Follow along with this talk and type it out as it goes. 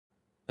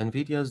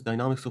nvidia's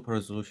dynamic super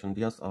resolution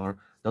DSR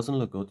doesn't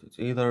look good. It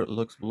either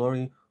looks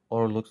blurry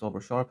or looks over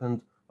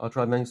sharpened. I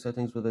tried many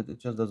settings with it, it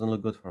just doesn't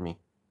look good for me.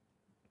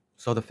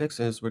 So the fix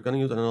is we're going to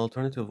use an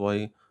alternative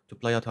way to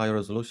play at higher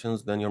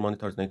resolutions than your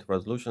monitor's native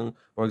resolution.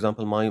 For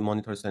example, my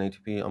monitor is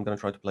 1080p. I'm going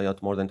to try to play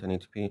at more than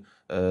 1080p,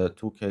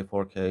 2K,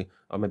 4K,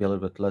 or maybe a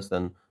little bit less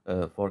than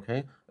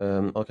 4K.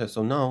 Okay,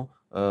 so now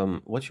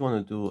what you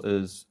want to do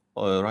is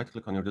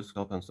right-click on your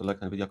desktop and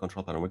select NVIDIA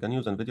Control Panel. We're going to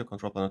use NVIDIA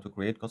Control Panel to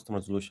create custom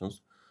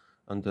resolutions.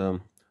 And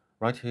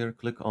right here,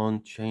 click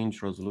on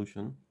Change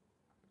Resolution.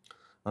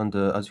 And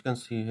as you can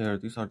see here,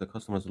 these are the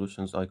custom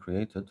resolutions I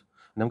created.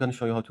 And I'm going to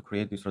show you how to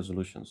create these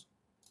resolutions.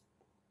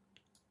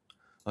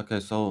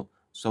 Okay, so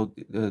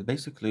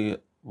basically,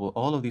 well,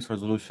 all of these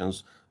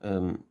resolutions,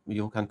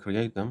 you can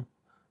create them.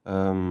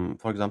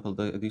 For example,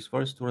 these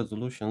first two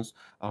resolutions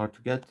are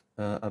to get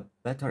a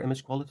better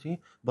image quality,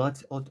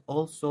 but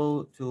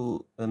also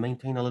to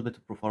maintain a little bit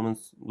of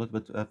performance, a little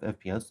bit of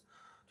FPS,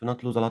 to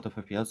not lose a lot of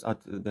FPS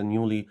at the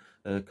newly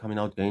coming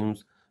out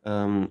games.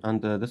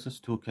 And this is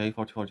 2K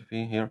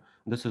 4040p here.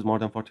 This is more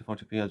than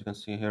 4040p, as you can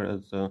see here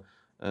is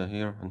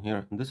here and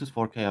here. And this is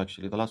 4K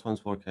actually. The last one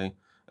is 4K.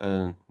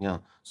 Yeah,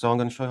 so I'm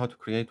going to show you how to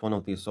create one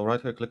of these. So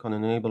right here, click on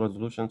enable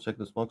resolution, check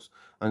this box,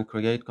 and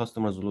create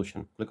custom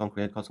resolution. Click on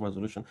create custom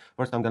resolution.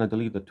 First, I'm going to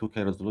delete the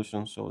 2K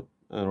resolution. So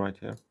right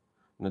here,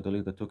 I'm going to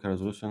delete the 2K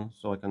resolution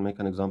so I can make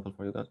an example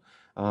for you guys.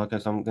 Okay,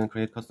 so I'm going to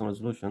create custom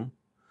resolution.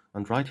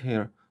 And right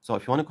here, so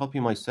if you want to copy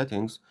my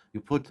settings,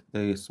 you put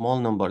the small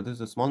number. This is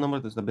the small number,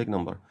 this is the big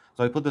number.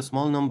 So I put the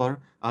small number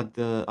at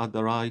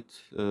the right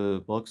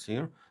box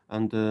here,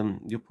 and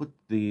you put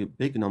the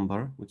big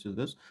number, which is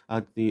this,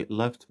 at the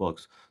left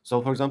box.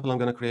 So for example, I'm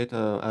going to create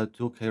a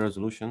 2K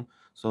resolution.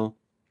 So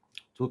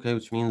 2K,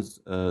 which means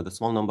the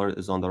small number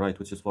is on the right,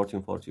 which is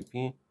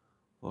 1440p,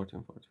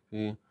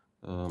 1440p,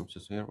 which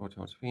is here,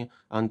 1440p,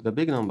 and the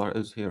big number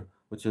is here,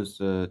 which is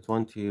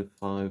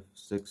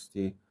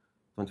 2560p,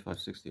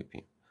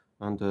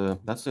 and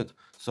that's it.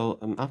 So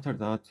after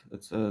that,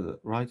 it's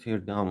right here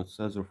down, it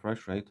says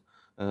refresh rate.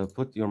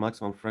 Put your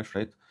maximum refresh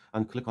rate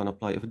and click on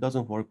apply. If it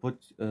doesn't work,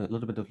 put a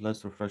little bit of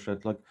less refresh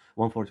rate, like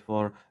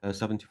 144,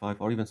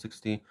 75, or even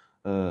 60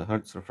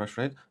 hertz refresh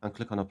rate, and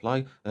click on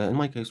apply. In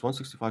my case,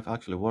 165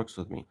 actually works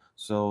with me,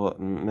 so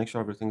make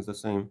sure everything's the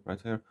same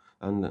right here,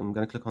 and I'm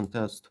gonna click on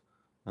test,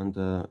 and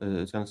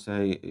it's gonna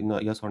say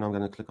yes or no. I'm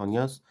gonna click on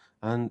yes,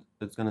 and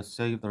it's gonna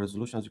save the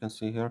resolution. As you can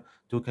see here,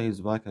 2K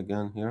is back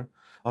again here.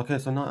 Okay,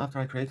 so now after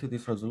I created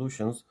these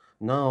resolutions,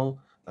 now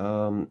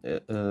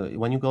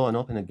when you go and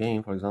open a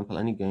game, for example,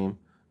 any game,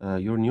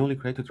 your newly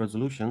created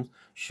resolutions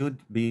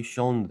should be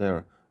shown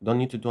there. Don't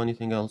need to do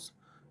anything else.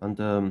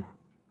 And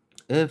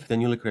if the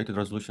newly created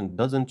resolution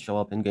doesn't show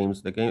up in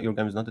games, your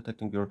game is not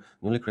detecting your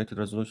newly created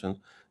resolutions,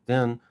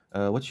 then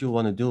what you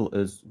want to do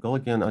is go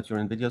again at your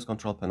NVIDIA's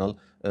control panel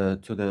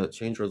to the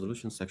change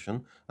resolution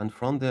section, and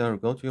from there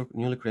go to your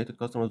newly created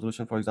custom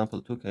resolution, for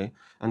example 2K,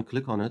 and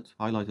click on it,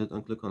 highlight it,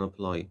 and click on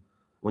apply.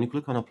 When you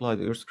click on apply,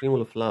 your screen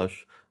will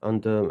flash,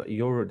 and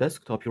your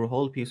desktop, your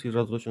whole PC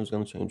resolution is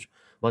going to change.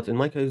 But in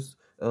my case,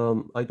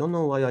 I don't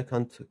know why I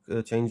can't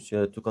change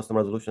to custom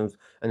resolutions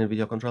and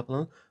NVIDIA control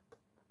panel.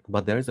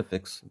 But there is a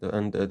fix,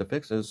 and the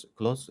fix is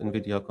close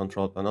NVIDIA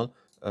control panel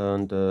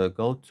and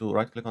go to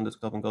right-click on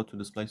desktop and go to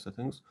display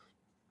settings.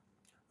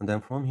 And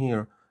then from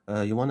here,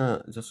 you want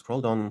to just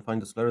scroll down and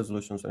find display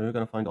resolutions, and you're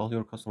going to find all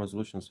your custom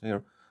resolutions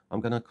here. I'm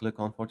going to click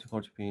on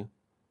 4040p,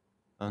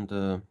 and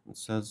it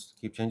says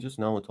keep changes.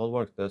 Now it all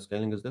worked. The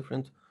scaling is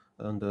different,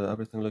 and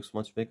everything looks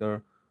much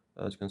bigger,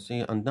 as you can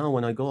see. And now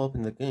when I go up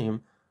in the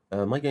game,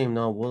 my game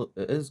now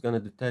is going to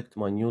detect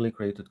my newly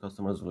created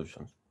custom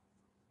resolutions.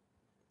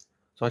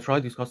 So I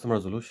tried these custom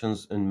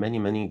resolutions in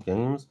many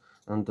games,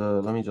 and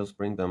let me just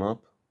bring them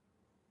up.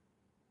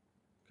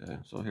 Okay,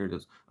 so here it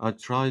is. I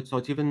tried, so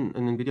it's even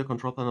in NVIDIA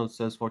control panel, it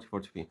says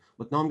 4040p.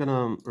 But now I'm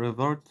gonna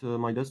revert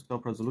my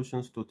desktop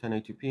resolutions to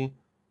 1080p,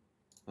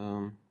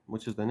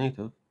 which is the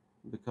native,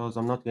 because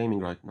I'm not gaming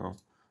right now.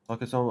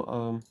 Okay,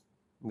 so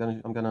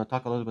I'm gonna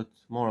talk a little bit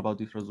more about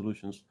these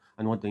resolutions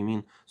and what they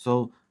mean.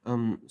 So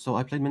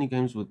I played many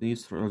games with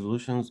these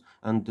resolutions,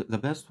 and the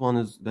best one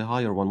is the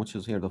higher one, which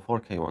is here, the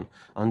 4K one.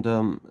 And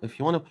if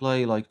you want to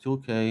play like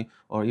 2K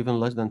or even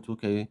less than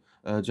 2K,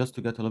 just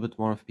to get a little bit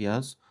more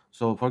FPS.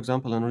 So for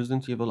example, in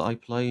Resident Evil, I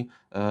play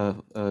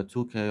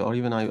 2K, or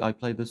even I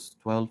play this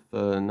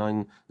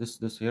 12:9,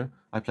 this here.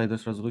 I play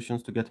this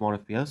resolutions to get more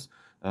FPS.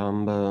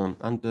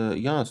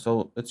 Yeah,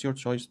 so it's your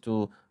choice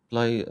to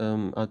play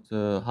at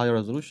higher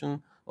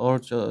resolution, or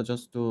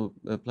just to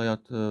play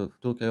at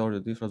 2K or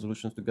these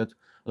resolutions to get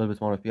a little bit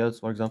more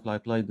FPS. For example, I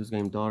played this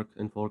game Dark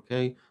in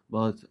 4K,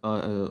 but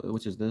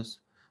which is this,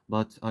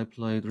 but I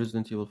played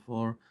Resident Evil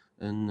 4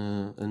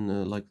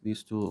 in like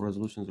these two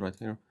resolutions right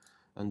here,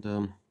 and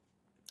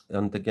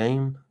the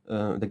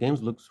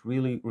games looks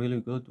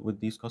really good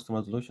with these custom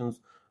resolutions,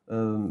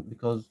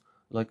 because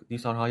like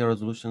these are higher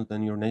resolutions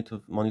than your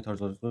native monitor's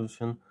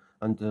resolution,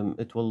 and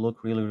it will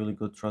look really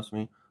good. Trust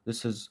me,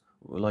 this is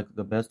like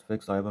the best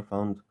fix I ever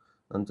found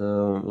And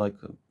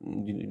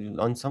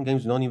on some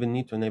games you don't even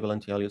need to enable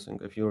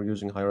anti-aliasing if you're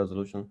using high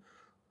resolution.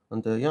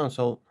 And yeah,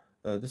 so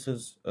this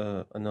is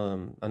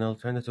an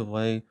alternative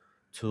way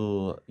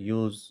to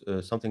use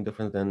something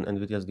different than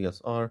NVIDIA's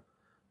DSR,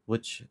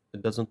 which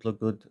it doesn't look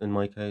good in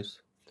my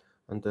case.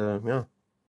 And yeah.